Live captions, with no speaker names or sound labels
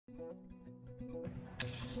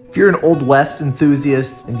If you're an Old West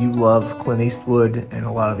enthusiast and you love Clint Eastwood and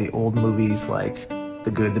a lot of the old movies like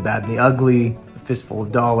The Good, the Bad, and the Ugly, A Fistful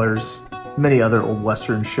of Dollars, many other old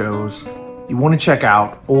Western shows, you want to check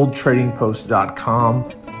out oldtradingpost.com.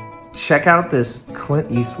 Check out this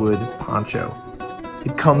Clint Eastwood poncho.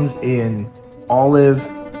 It comes in olive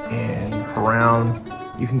and brown.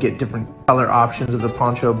 You can get different color options of the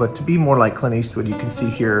poncho, but to be more like Clint Eastwood, you can see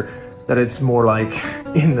here that it's more like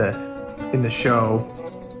in the show.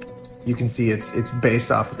 You can see it's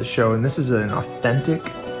based off of the show, and this is an authentic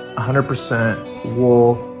 100%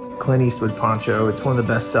 wool Clint Eastwood poncho. It's one of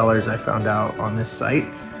the best sellers I found out on this site.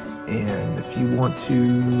 And if you want to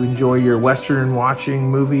enjoy your Western watching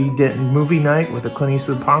movie night with a Clint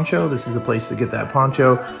Eastwood poncho, this is the place to get that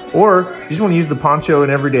poncho. Or you just want to use the poncho in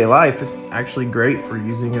everyday life, it's actually great for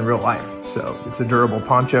using in real life. So it's a durable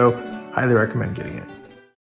poncho. Highly recommend getting it.